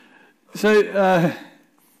I've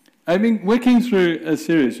been working through a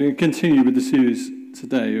series. We're going to continue with the series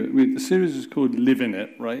today. The series is called Live in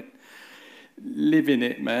It, right? Live in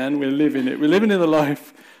it, man. We're living it. We're living in the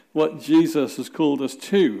life what Jesus has called us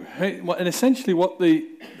to. And essentially what the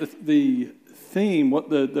theme,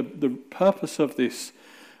 what the purpose of this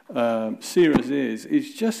series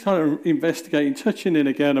is just kind of investigating, touching in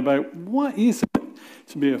again about what is it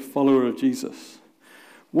to be a follower of Jesus?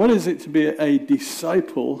 What is it to be a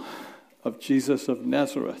disciple of Jesus of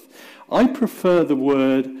Nazareth? I prefer the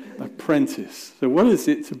word apprentice. So what is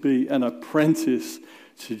it to be an apprentice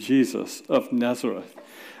to Jesus of Nazareth?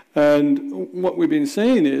 And what we've been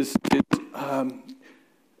saying is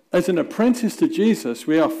as an apprentice to Jesus,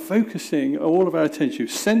 we are focusing all of our attention,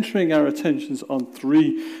 centering our attentions on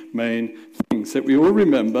three main things that we all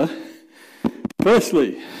remember.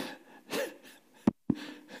 Firstly,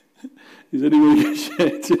 is anyone going to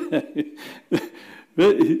share today?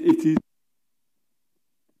 It is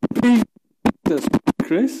Jesus,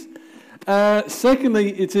 Chris.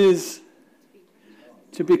 Secondly, it is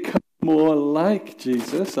to become more like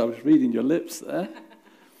Jesus. I was reading your lips there.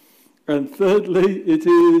 And thirdly, it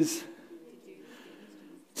is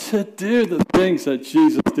to do the things that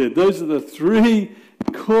Jesus did. Those are the three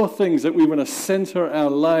core things that we want to center our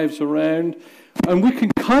lives around. And we can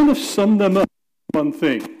kind of sum them up in one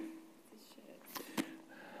thing.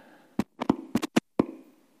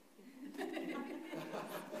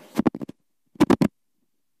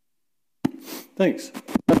 Thanks.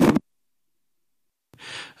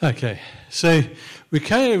 Okay, so we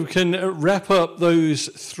kind of can wrap up those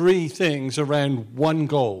three things around one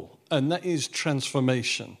goal, and that is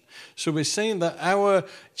transformation. So we're saying that our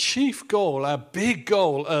chief goal, our big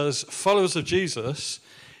goal as followers of Jesus,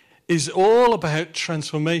 is all about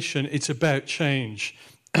transformation. It's about change.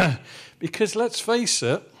 Because let's face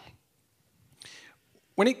it,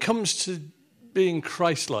 when it comes to being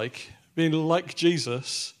Christ-like, being like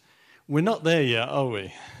Jesus, we're not there yet, are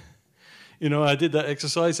we? You know, I did that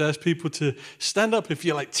exercise. I asked people to stand up if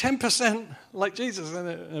you're like 10% like Jesus. And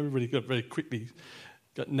everybody got very quickly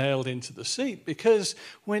nailed into the seat because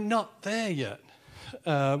we're not there yet.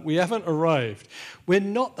 We haven't arrived. We're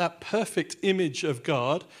not that perfect image of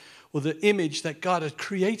God or the image that God had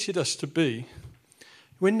created us to be.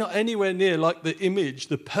 We're not anywhere near like the image,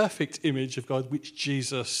 the perfect image of God, which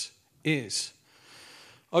Jesus is.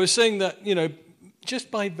 I was saying that, you know,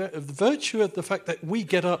 just by virtue of the fact that we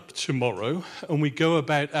get up tomorrow and we go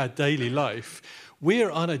about our daily life,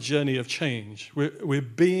 we're on a journey of change. We're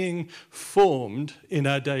being formed in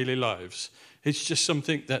our daily lives. It's just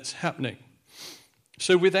something that's happening.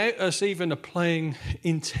 So without us even applying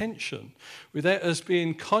intention, without us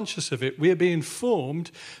being conscious of it, we're being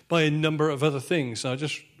formed by a number of other things. I'll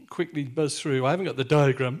just quickly buzz through. I haven't got the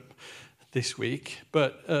diagram this week,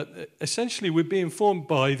 but essentially we're being formed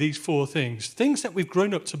by these four things that we've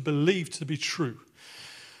grown up to believe to be true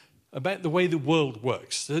about the way the world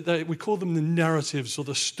works. We call them the narratives or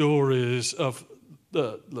the stories of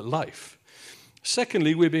the life.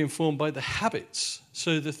 Secondly, we're being formed by the habits,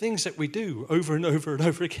 so the things that we do over and over and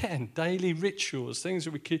over again, daily rituals, things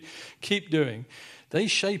that we keep doing. They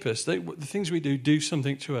shape us. The things we do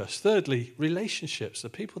something to us. Thirdly, relationships, the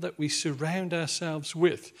people that we surround ourselves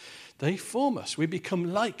with. They form us. We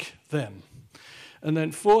become like them. And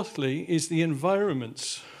then fourthly is the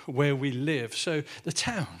environments where we live. So the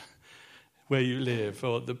town where you live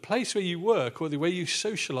or the place where you work or the way you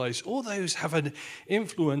socialize, all those have an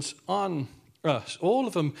influence on us. All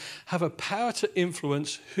of them have a power to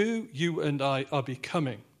influence who you and I are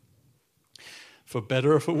becoming, for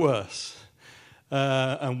better or for worse,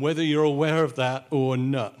 and whether you're aware of that or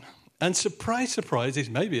not. And surprise, surprise, it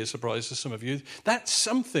may be a surprise to some of you, that's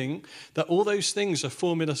something that all those things are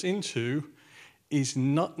forming us into is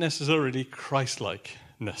not necessarily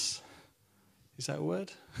Christ-likeness. Is that a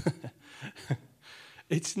word?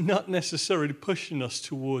 It's not necessarily pushing us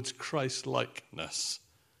towards Christ-likeness.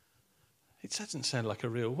 It doesn't sound like a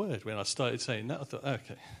real word. When I started saying that, I thought,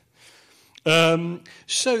 okay.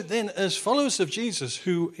 So then, as followers of Jesus,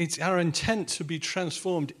 who it's our intent to be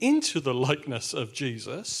transformed into the likeness of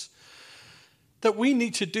Jesus, that we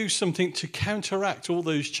need to do something to counteract all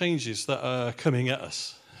those changes that are coming at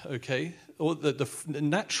us, okay? Or the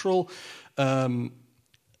natural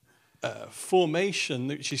formation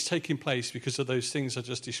which is taking place because of those things I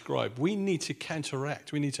just described. We need to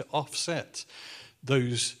counteract, we need to offset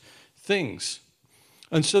those things.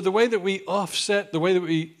 And so the way that we offset, the way that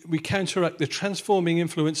we counteract the transforming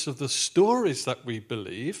influence of the stories that we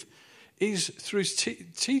believe is through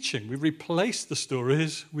teaching. We replace the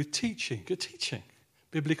stories with teaching, good teaching,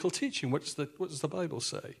 biblical teaching. What does the Bible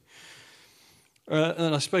say?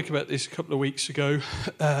 and I spoke about this a couple of weeks ago,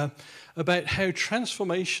 about how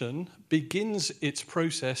transformation begins its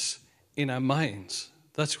process in our minds.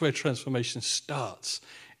 That's where transformation starts,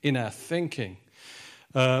 in our thinking.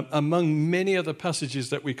 Among many other passages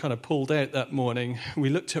that we kind of pulled out that morning, we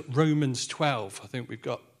looked at Romans 12. I think we've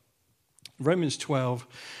got Romans 12,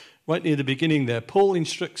 right near the beginning there. Paul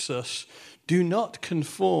instructs us, do not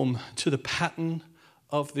conform to the pattern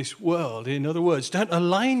of this world. In other words, don't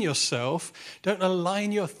align yourself, don't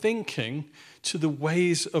align your thinking to the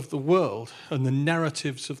ways of the world and the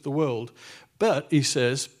narratives of the world. But, he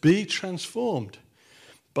says, be transformed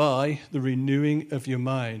by the renewing of your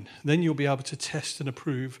mind. Then you'll be able to test and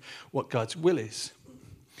approve what God's will is.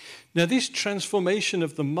 Now, this transformation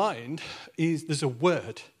of the mind there's a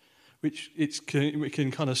word which we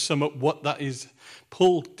can kind of sum up what that is.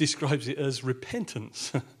 Paul describes it as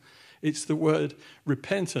repentance. It's the word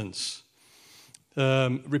repentance.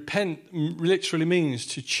 Repent literally means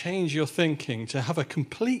to change your thinking, to have a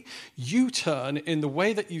complete U-turn in the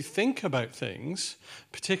way that you think about things,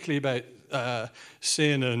 particularly about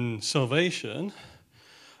sin and salvation.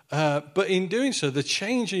 But in doing so, the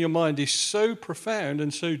change in your mind is so profound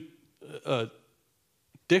and so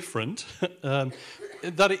different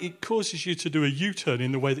that it causes you to do a U-turn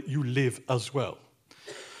in the way that you live as well.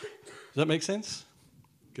 Does that make sense?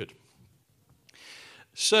 Good.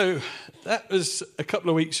 So that was a couple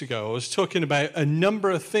of weeks ago. I was talking about a number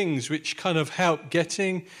of things which kind of help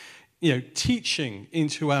getting, teaching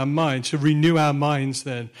into our mind, to renew our minds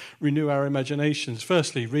then, renew our imaginations.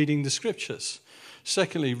 Firstly, reading the scriptures.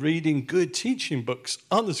 Secondly, reading good teaching books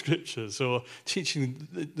on the scriptures, or teaching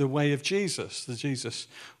the way of Jesus, the Jesus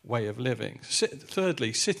way of living.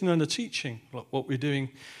 Thirdly, sitting under teaching, like what we're doing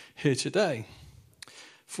here today.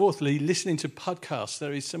 Fourthly, listening to podcasts.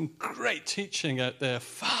 There is some great teaching out there,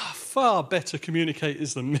 far, far better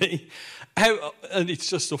communicators than me. And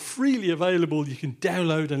it's just freely available. You can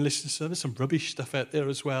download and listen to them. There's some rubbish stuff out there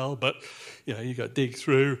as well, but you've got to dig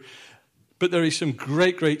through. But there is some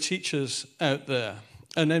great, great teachers out there.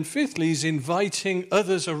 And then fifthly is inviting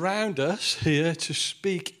others around us here to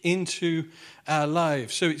speak into our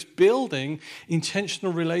lives. So it's building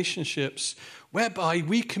intentional relationships whereby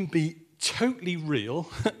we can be totally real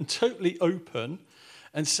and totally open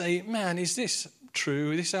and say, man, is this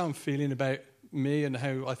true? Is this how I'm feeling about me and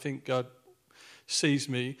how I think God sees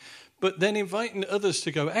me? But then inviting others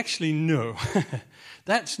to go, actually, no,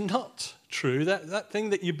 that's not true. That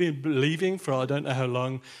thing that you've been believing for I don't know how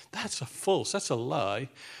long, that's a false, that's a lie.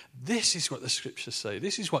 This is what the scriptures say.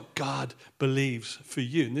 This is what God believes for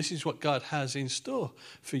you. And this is what God has in store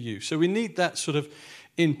for you. So we need that sort of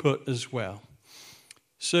input as well.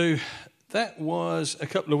 So that was a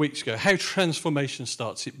couple of weeks ago. How transformation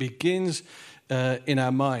starts. It begins in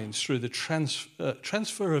our minds through the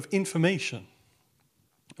transfer of information.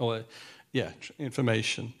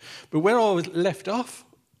 Information. But where I was left off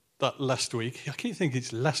that last week, I keep thinking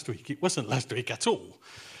it's last week. It wasn't last week at all.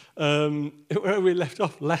 Where we left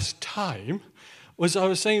off last time was I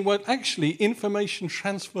was saying, well, actually, information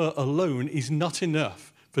transfer alone is not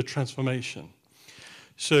enough for transformation.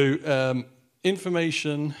 So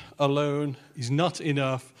information alone is not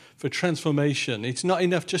enough for transformation. It's not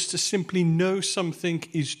enough just to simply know something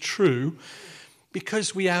is true,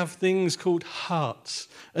 because we have things called hearts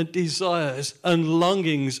and desires and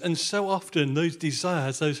longings, and so often those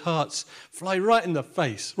desires, those hearts, fly right in the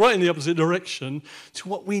face, right in the opposite direction to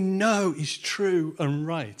what we know is true and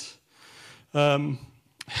right. Those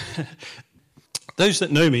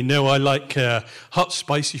that know me know I like hot,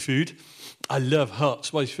 spicy food. I love hot,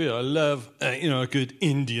 spicy food. I love, a good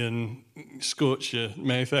Indian scorch your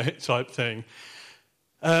mouth out type thing.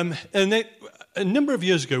 And then, a number of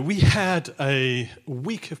years ago, we had a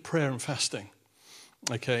week of prayer and fasting.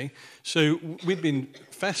 Okay, so we'd been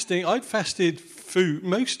fasting. I'd fasted food,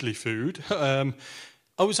 mostly food.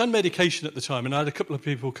 I was on medication at the time, and I had a couple of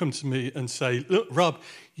people come to me and say, "Look, Rob,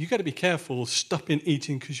 you got to be careful stopping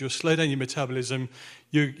eating because you'll slow down your metabolism.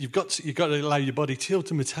 You've got to allow your body to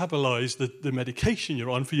metabolize the medication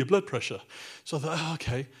you're on for your blood pressure." So I thought,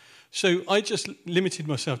 okay. So I just limited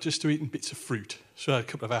myself just to eating bits of fruit. So I had a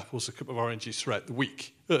couple of apples, a couple of oranges throughout the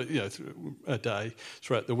week, a day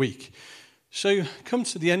throughout the week. So come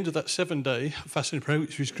to the end of that 7-day fasting and prayer,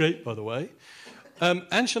 which was great, by the way.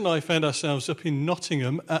 Ange and I found ourselves up in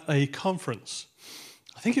Nottingham at a conference.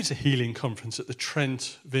 I think it was a healing conference at the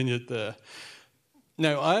Trent Vineyard there.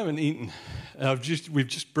 Now, I haven't eaten. We've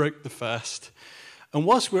just broke the fast. And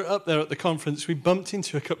whilst we were up there at the conference, we bumped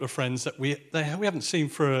into a couple of friends that we haven't seen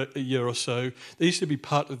for a year or so. They used to be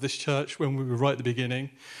part of this church when we were right at the beginning.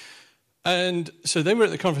 And so they were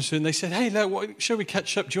at the conference and they said, hey, look, shall we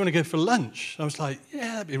catch up? Do you want to go for lunch? I was like,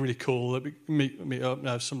 yeah, that'd be really cool. Meet up and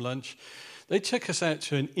have some lunch. They took us out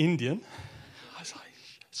to an Indian. I was like,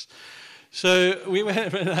 yes. So we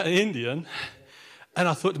went to an Indian, and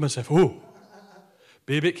I thought to myself,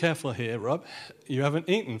 be a bit careful here, Rob. You haven't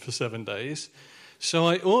eaten for 7 days. So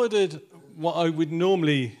I ordered what I would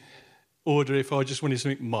normally order if I just wanted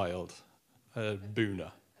something mild, a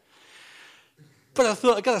boona. But I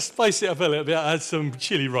thought, I've got to spice it up a little bit. I had some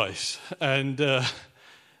chili rice. And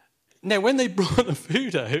now, when they brought the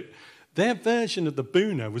food out, their version of the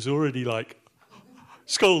boona was already like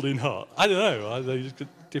scalding hot. I don't know, they just got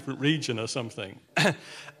a different region or something.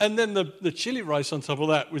 And then the chili rice on top of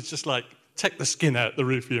that was just like, take the skin out the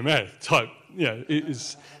roof of your mouth type. It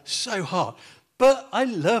was so hot. But I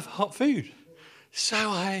love hot food. So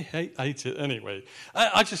I ate it anyway.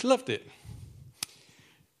 I just loved it.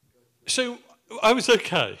 So I was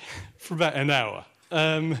okay for about an hour.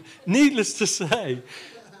 Needless to say,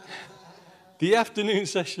 the afternoon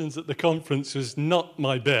sessions at the conference was not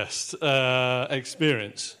my best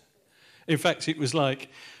experience. In fact, it was like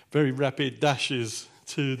very rapid dashes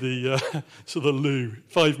to the loo,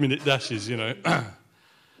 5-minute dashes,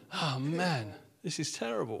 Oh, man, this is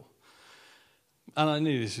terrible. And I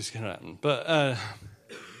knew this was going to happen. But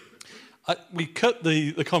we cut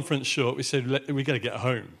the conference short. We said, we got to get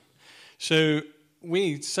home. So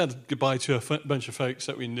we said goodbye to a bunch of folks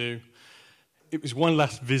that we knew. It was one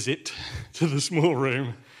last visit to the small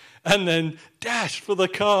room. And then dash for the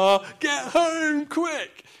car, get home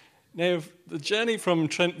quick. Now, the journey from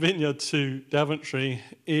Trent Vineyard to Daventry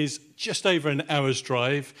is just over an hour's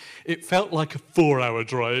drive. It felt like a 4-hour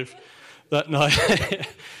drive that night.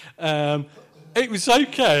 It was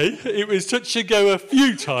okay. It was touch and go a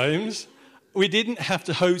few times. We didn't have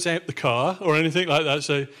to hose out the car or anything like that,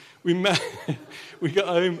 so we got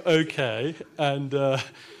home okay.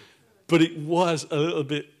 But it was a little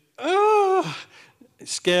bit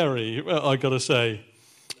scary, I got to say.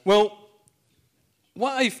 Well,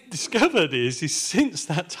 what I've discovered is since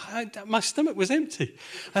that time, my stomach was empty.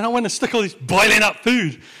 And I went and stuck all this boiling up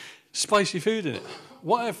food, spicy food in it.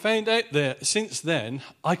 What I've found out there since then,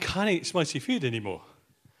 I can't eat spicy food anymore.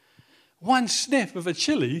 One sniff of a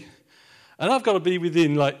chili, and I've got to be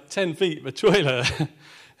within like 10 feet of a toilet.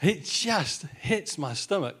 It just hits my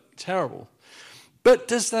stomach. Terrible. But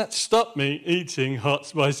does that stop me eating hot,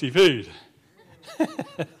 spicy food?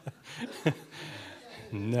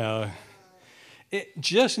 No.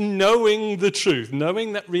 Just knowing the truth,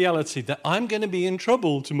 knowing that reality, that I'm going to be in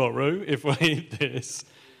trouble tomorrow if I eat this,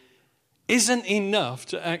 isn't enough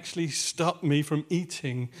to actually stop me from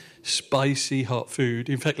eating spicy hot food.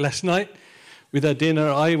 In fact, last night with our dinner,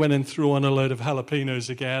 I went and threw on a load of jalapenos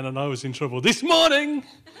again, and I was in trouble this morning.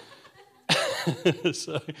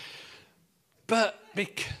 But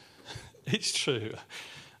it's true.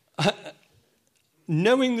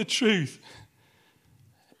 Knowing the truth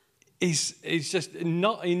is just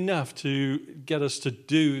not enough to get us to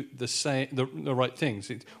do the right things.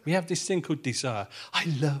 We have this thing called desire. I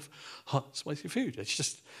love hot, spicy food. It's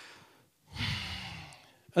just...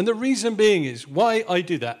 And the reason being is why I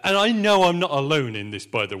do that. And I know I'm not alone in this,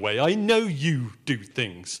 by the way. I know you do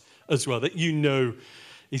things as well that you know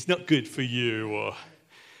it's not good for you, or,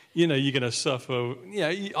 you're going to suffer.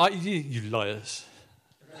 You liars.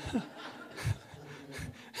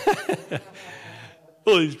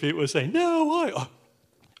 All these people are saying, no,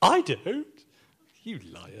 I don't. You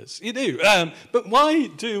liars. You do. But why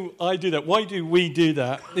do I do that? Why do we do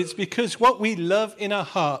that? It's because what we love in our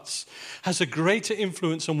hearts has a greater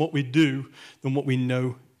influence on what we do than what we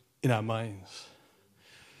know in our minds.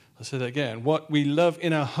 I'll say that again. What we love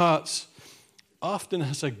in our hearts often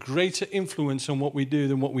has a greater influence on what we do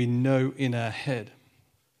than what we know in our head.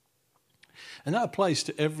 And that applies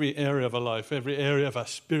to every area of our life, every area of our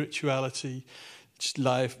spirituality, just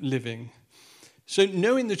life, living. So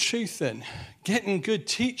knowing the truth then, getting good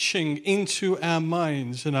teaching into our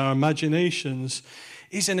minds and our imaginations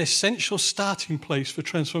is an essential starting place for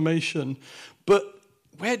transformation. But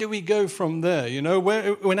where do we go from there?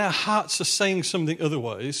 When our hearts are saying something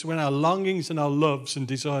otherwise, when our longings and our loves and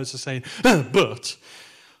desires are saying, but,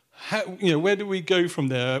 where do we go from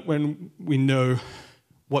there when we know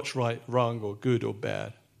what's right, wrong, or good or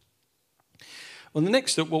bad? Well, the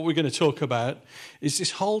next up, what we're going to talk about is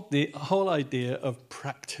the whole idea of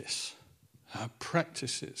practice,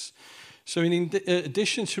 practices. So in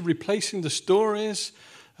addition to replacing the stories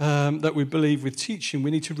that we believe with teaching,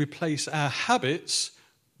 we need to replace our habits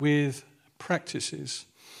with practices.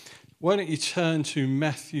 Why don't you turn to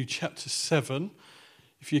Matthew chapter 7,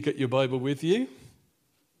 if you get your Bible with you.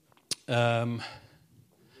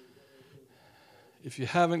 If you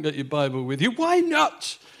haven't got your Bible with you, why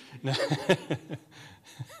not? No.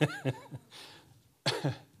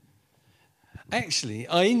 Actually,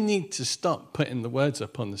 I need to stop putting the words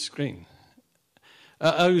up on the screen.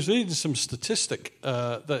 I was reading some statistic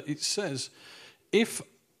that it says if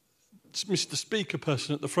Mr. Speaker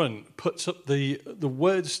person at the front puts up the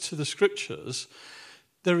words to the scriptures,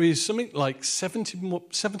 there is something like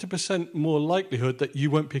 70% more likelihood that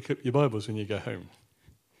you won't pick up your Bibles when you go home.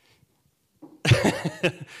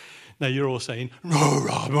 Now you're all saying, no,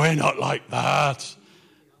 Rob, we're not like that.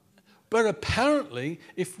 But apparently,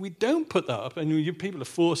 if we don't put that up and people are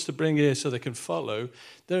forced to bring it so they can follow,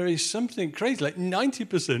 there is something crazy, like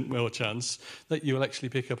 90% more chance that you will actually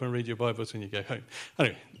pick up and read your Bibles when you go home.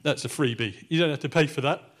 Anyway, that's a freebie. You don't have to pay for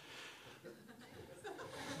that.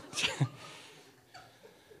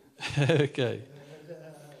 Okay.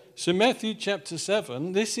 So Matthew chapter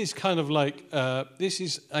 7, this is kind of like, this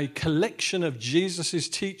is a collection of Jesus'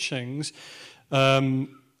 teachings,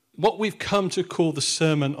 what we've come to call the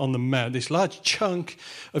Sermon on the Mount, this large chunk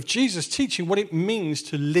of Jesus teaching what it means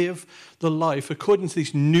to live the life according to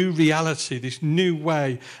this new reality, this new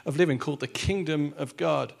way of living called the kingdom of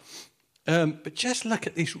God. But just look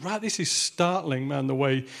at this, right? This is startling, man, the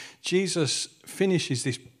way Jesus finishes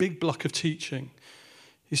this big block of teaching.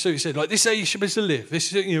 So he said, like, this is how you're supposed to live.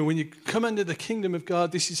 This is, when you come under the kingdom of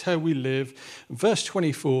God, this is how we live. In verse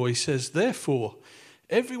 24, he says, therefore,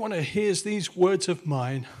 everyone who hears these words of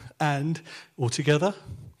mine and, altogether,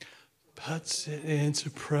 puts it into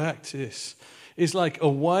practice is like a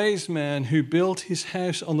wise man who built his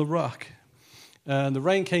house on the rock. And the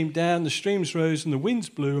rain came down, the streams rose, and the winds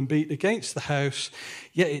blew and beat against the house.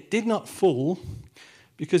 Yet it did not fall,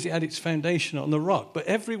 because it had its foundation on the rock. But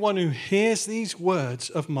everyone who hears these words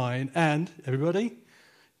of mine and, everybody,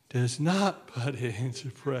 does not put it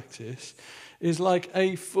into practice is like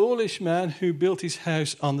a foolish man who built his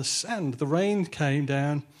house on the sand. The rain came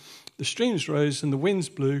down, the streams rose, and the winds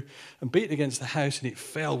blew and beat against the house, and it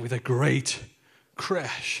fell with a great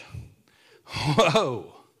crash.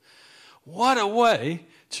 Whoa! What a way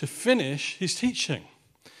to finish his teaching.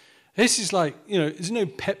 This is like, there's no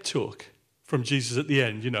pep talk from Jesus at the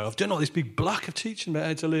end. I've done all this big block of teaching about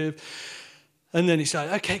how to live. And then he's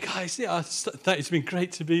like, okay, guys, I thought it's been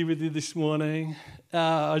great to be with you this morning.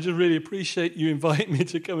 I just really appreciate you inviting me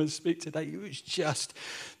to come and speak today. It was just,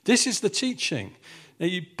 this is the teaching. Now,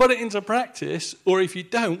 you put it into practice, or if you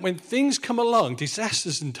don't, when things come along,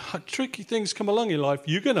 disasters and tricky things come along in life,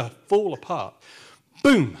 you're going to fall apart.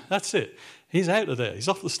 Boom, that's it. He's out of there. He's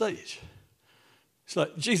off the stage. It's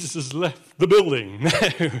like Jesus has left the building.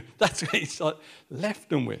 No, that's what he's like left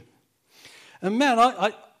them with. And man,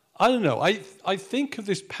 I don't know. I think of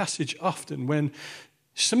this passage often when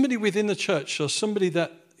somebody within the church or somebody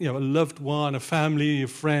that, a loved one, a family, a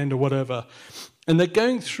friend or whatever, and they're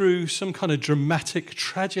going through some kind of dramatic,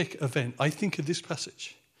 tragic event. I think of this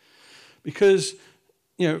passage because,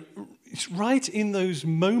 it's right in those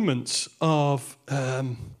moments of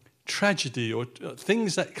tragedy or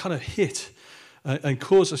things that kind of hit and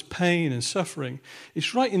cause us pain and suffering.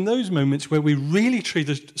 It's right in those moments where we really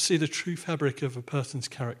see the true fabric of a person's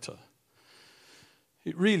character.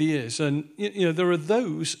 It really is. And, there are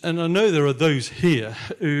those, and I know there are those here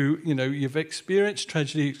who, you've experienced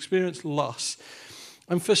tragedy, experienced loss.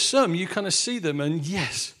 And for some, you kind of see them and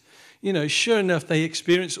yes, sure enough, they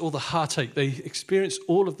experience all the heartache. They experience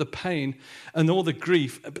all of the pain and all the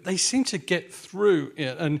grief, but they seem to get through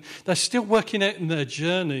it. And they're still working out in their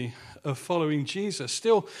journey of following Jesus,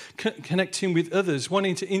 still connecting with others,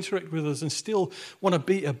 wanting to interact with others, and still want to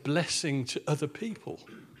be a blessing to other people.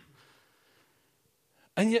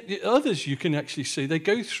 And yet the others you can actually see, they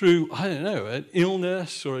go through, an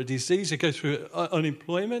illness or a disease, they go through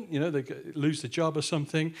unemployment, they lose their job or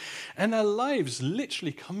something, and their lives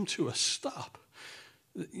literally come to a stop.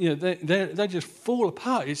 They just fall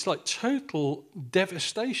apart. It's like total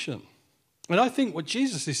devastation. And I think what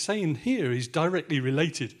Jesus is saying here is directly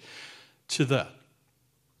related to that.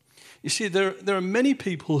 You see, there are many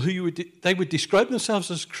people who they would describe themselves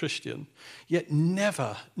as Christian, yet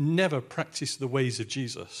never practice the ways of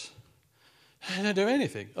Jesus. They don't do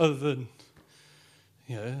anything other than,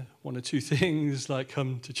 one or two things like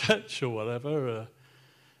come to church or whatever.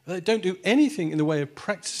 They don't do anything in the way of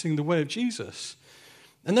practicing the way of Jesus.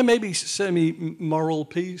 And there may be semi-moral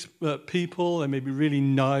people, they may be really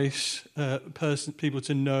nice people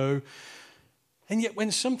to know. And yet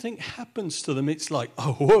when something happens to them, it's like,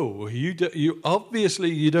 oh, whoa, you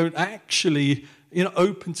obviously don't actually,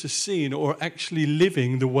 open to seeing or actually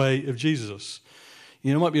living the way of Jesus.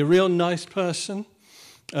 You might be a real nice person.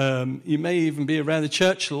 You may even be around the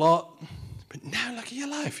church a lot, But now look at your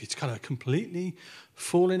life. It's kind of completely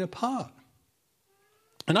falling apart.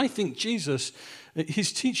 And I think Jesus,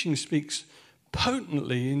 his teaching speaks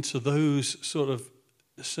potently into those sort of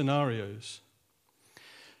scenarios.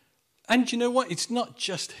 And you know what? It's not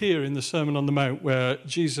just here in the Sermon on the Mount where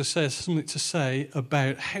Jesus says something to say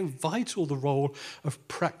about how vital the role of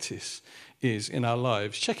practice is in our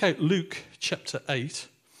lives. Check out Luke chapter 8,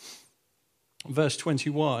 verse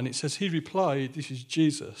 21. It says, he replied, this is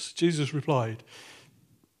Jesus. Jesus replied,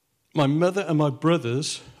 my mother and my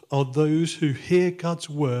brothers are those who hear God's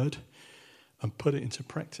word and put it into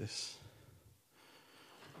practice.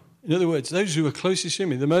 In other words, those who are closest to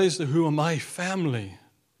me, those who are my family,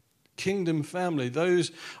 kingdom family,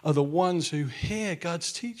 those are the ones who hear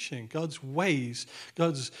God's teaching, God's ways,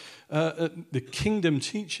 God's the kingdom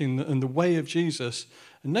teaching and the way of Jesus,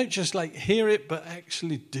 and not just like hear it, but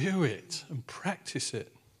actually do it and practice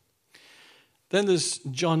it. Then there's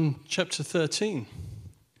John chapter 13,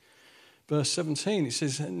 verse 17. It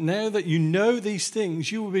says, now that you know these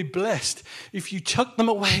things, you will be blessed if you tuck them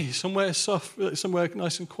away somewhere soft, somewhere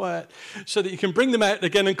nice and quiet, so that you can bring them out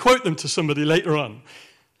again and quote them to somebody later on.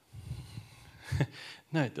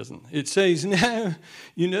 No, it doesn't. It says, now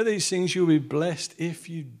you know these things, you'll be blessed if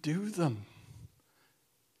you do them.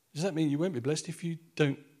 Does that mean you won't be blessed if you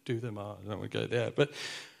don't do them? Oh, I don't want to go there. But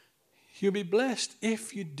you'll be blessed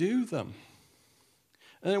if you do them.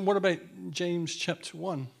 And then what about James chapter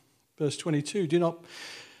 1, verse 22? Do not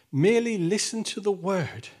merely listen to the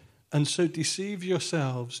word and so deceive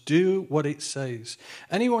yourselves. Do what it says.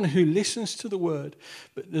 Anyone who listens to the word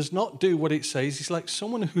but does not do what it says is like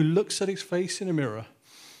someone who looks at his face in a mirror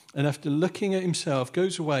and after looking at himself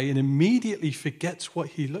goes away and immediately forgets what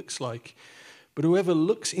he looks like. But whoever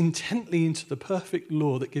looks intently into the perfect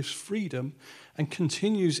law that gives freedom and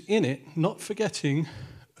continues in it, not forgetting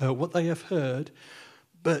what they have heard,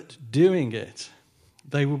 but doing it,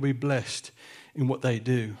 they will be blessed in what they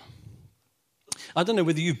do. I don't know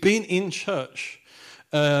whether you've been in church,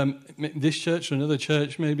 this church or another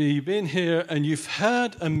church, maybe you've been here and you've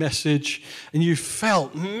heard a message and you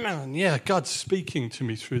felt, man, yeah, God's speaking to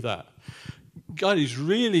me through that. God is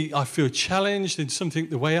really, I feel challenged in something,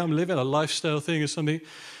 the way I'm living, a lifestyle thing or something.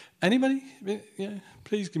 Anybody? Yeah,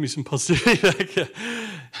 please give me some positive feedback.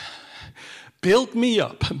 Build me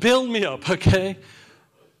up, okay?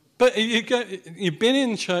 But you've been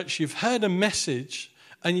in church, you've heard a message,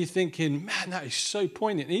 and you're thinking, man, that is so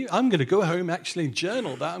poignant. I'm going to go home, actually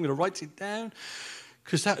journal that. I'm going to write it down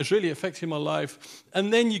because that has really affected my life.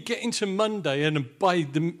 And then you get into Monday, and by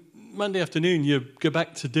the Monday afternoon, you go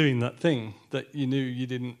back to doing that thing that you knew you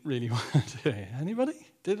didn't really want to do. Anybody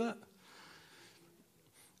did that?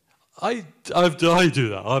 I do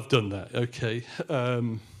that. I've done that, okay.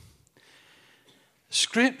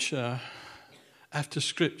 Scripture after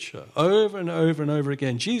scripture, over and over and over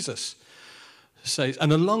again, Jesus says,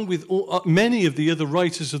 and along with many of the other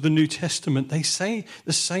writers of the New Testament, they say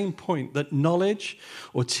the same point, that knowledge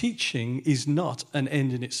or teaching is not an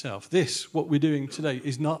end in itself. This, what we're doing today,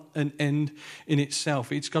 is not an end in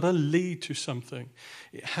itself. It's got to lead to something.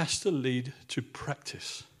 It has to lead to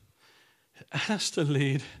practice. It has to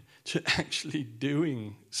lead to actually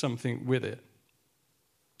doing something with it.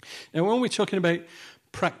 Now, when we're talking about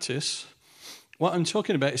practice, what I'm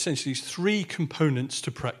talking about essentially is three components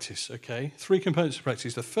to practice, okay? Three components to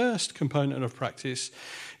practice. The first component of practice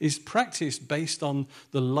is practice based on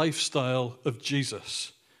the lifestyle of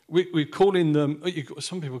Jesus. We're calling them,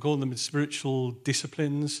 some people call them spiritual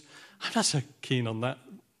disciplines. I'm not so keen on that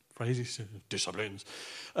phrase, disciplines.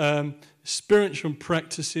 Spiritual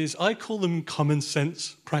practices, I call them common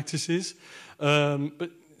sense practices. But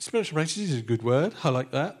spiritual practices is a good word, I like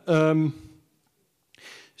that.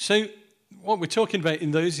 So what we're talking about in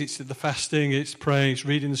those, it's the fasting, it's praying, it's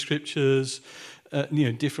reading the scriptures,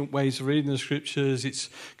 different ways of reading the scriptures, it's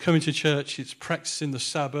coming to church, it's practicing the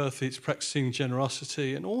Sabbath, it's practicing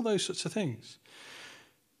generosity, and all those sorts of things.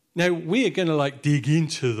 Now, we are going to dig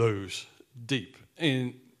into those deep,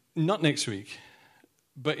 not next week,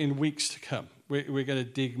 but in weeks to come. We're going to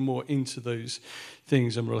dig more into those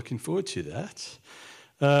things, and we're looking forward to that.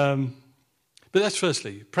 But that's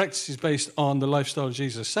firstly, practice is based on the lifestyle of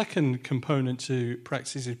Jesus. Second component to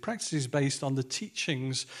practice is based on the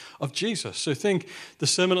teachings of Jesus. So think the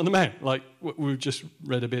Sermon on the Mount, like what we've just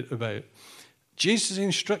read a bit about. Jesus'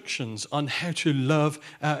 instructions on how to love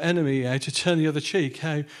our enemy, how to turn the other cheek,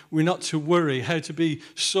 how we're not to worry, how to be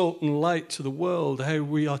salt and light to the world, how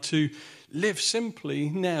we are to live simply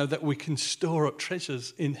now that we can store up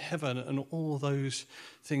treasures in heaven, and all those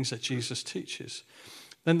things that Jesus teaches.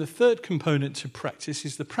 Then the third component to practice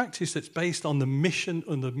is the practice that's based on the mission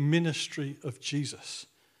and the ministry of Jesus.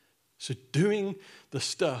 So doing the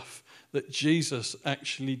stuff that Jesus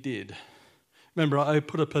actually did. Remember, I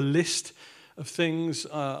put up a list of things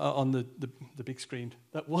on the big screen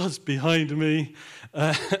that was behind me.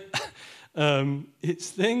 It's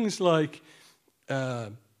things like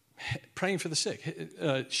praying for the sick,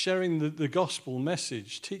 sharing the gospel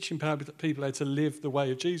message, teaching people how to live the way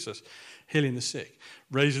of Jesus, healing the sick,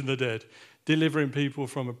 raising the dead, delivering people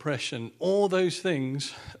from oppression, all those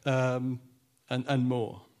things and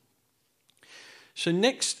more. So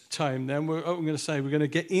next time then, we're going to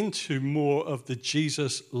get into more of the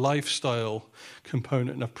Jesus lifestyle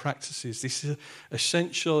component of practices. This is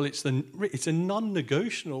essential. It's a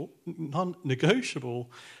non-negotiable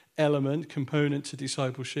element, component to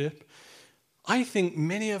discipleship. I think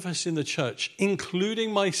many of us in the church,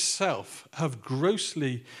 including myself, have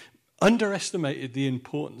grossly underestimated the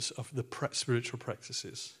importance of the spiritual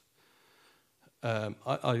practices.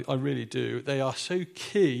 I really do. They are so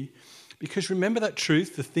key. Because remember that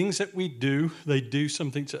truth, the things that we do, they do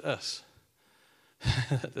something to us.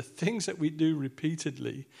 The things that we do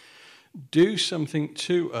repeatedly do something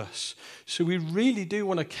to us. So we really do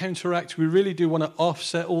want to counteract, we really do want to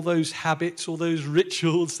offset all those habits, all those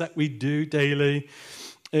rituals that we do daily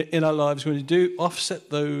in our lives. We want to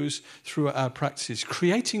offset those through our practices,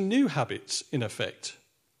 creating new habits, in effect.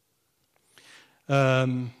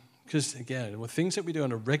 Because, again, the things that we do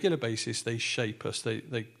on a regular basis, they shape us.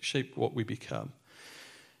 They shape what we become.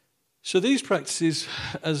 So these practices,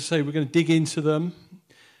 as I say, we're going to dig into them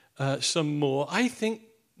some more. I think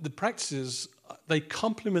the practices, they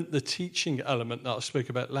complement the teaching element that I spoke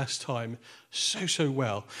about last time so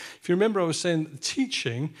well. If you remember, I was saying that the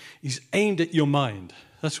teaching is aimed at your mind.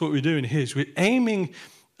 That's what we're doing here. So we're aiming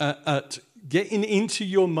at getting into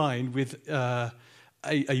your mind with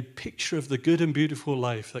a picture of the good and beautiful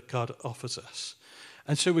life that God offers us.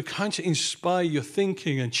 And so we're trying to inspire your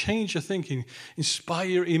thinking and change your thinking, inspire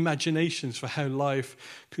your imaginations for how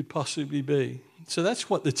life could possibly be. So that's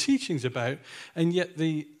what the teaching's about, and yet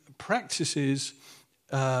the practices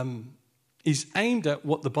is aimed at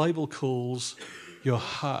what the Bible calls your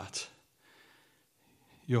heart.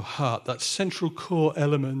 Your heart, that central core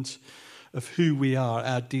element of who we are,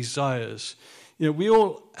 our desires. You know, we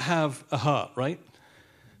all have a heart, right?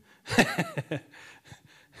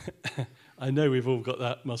 I know we've all got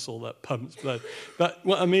that muscle that pumps blood. But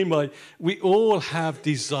what I mean by, we all have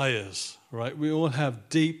desires, right? We all have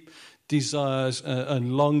deep desires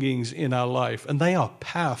and longings in our life, and they are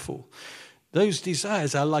powerful. Those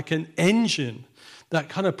desires are like an engine that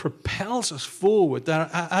kind of propels us forward.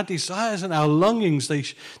 Our desires and our longings,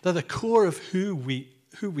 they're the core of who we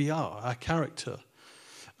are, our character.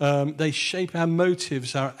 They shape our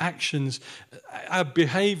motives, our actions, our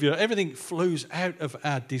behavior. Everything flows out of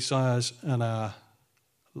our desires and our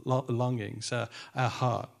longings, our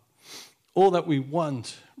heart. All that we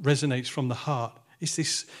want resonates from the heart. It's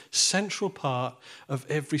this central part of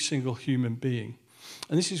every single human being.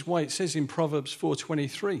 And this is why it says in Proverbs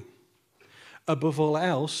 4:23, above all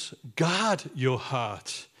else, guard your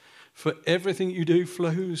heart, for everything you do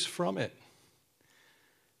flows from it.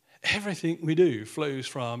 Everything we do flows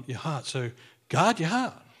from your heart. So guard your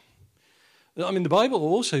heart. I mean, the Bible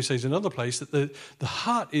also says in another place that the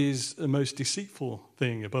heart is the most deceitful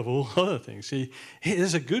thing above all other things. See,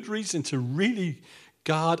 there's a good reason to really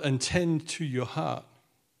guard and tend to your heart.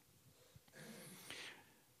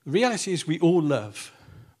 The reality is we all love.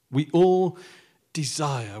 We all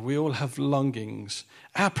desire. We all have longings.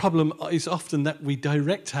 Our problem is often that we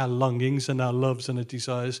direct our longings and our loves and our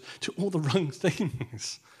desires to all the wrong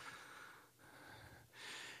things.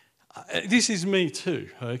 This is me too,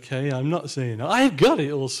 okay? I'm not saying I've got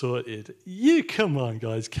it all sorted. You come on,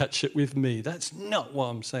 guys, catch it with me. That's not what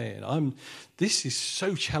I'm saying. This is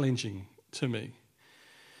so challenging to me.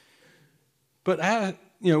 But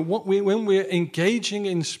when we're engaging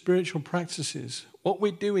in spiritual practices, what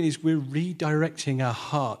we're doing is we're redirecting our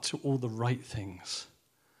heart to all the right things.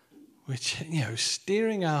 We're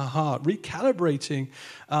steering our heart, recalibrating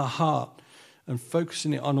our heart, and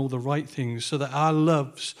focusing it on all the right things so that our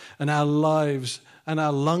loves and our lives and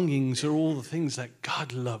our longings are all the things that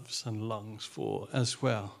God loves and longs for as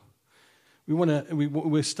well.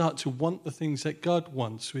 We start to want the things that God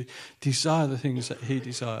wants. We desire the things that he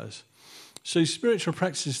desires. So spiritual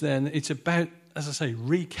practice then, it's about, as I say,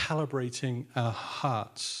 recalibrating our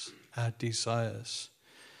hearts, our desires.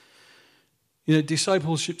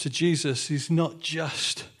 Discipleship to Jesus is not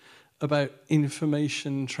just about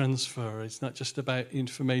information transfer. It's not just about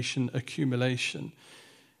information accumulation.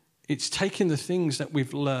 It's taking the things that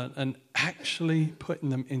we've learned and actually putting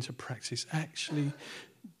them into practice, actually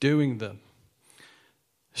doing them,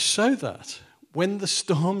 so that when the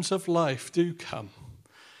storms of life do come,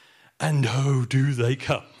 and oh, do they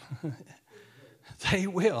come. They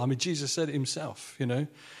will. I mean, Jesus said it himself,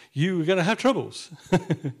 you are going to have troubles.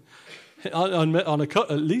 on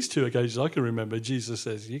at least 2 occasions I can remember, Jesus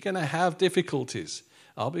says, you're going to have difficulties.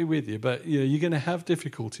 I'll be with you, but you're going to have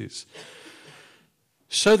difficulties.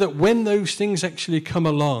 So that when those things actually come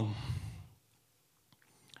along,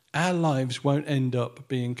 our lives won't end up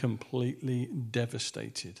being completely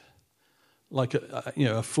devastated. Like a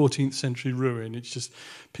 14th century ruin. It's just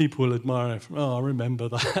people will admire it. Oh, I remember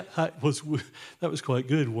that. That was quite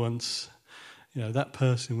good once. That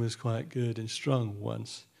person was quite good and strong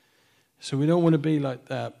once. So we don't want to be like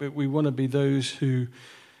that, but we want to be those who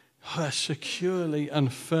are securely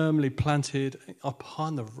and firmly planted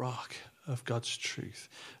upon the rock of God's truth,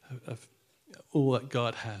 of all that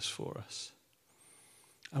God has for us.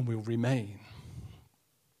 And we'll remain.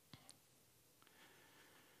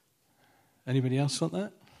 Anybody else want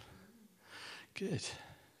that? Good.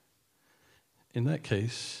 In that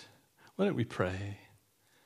case, why don't we pray?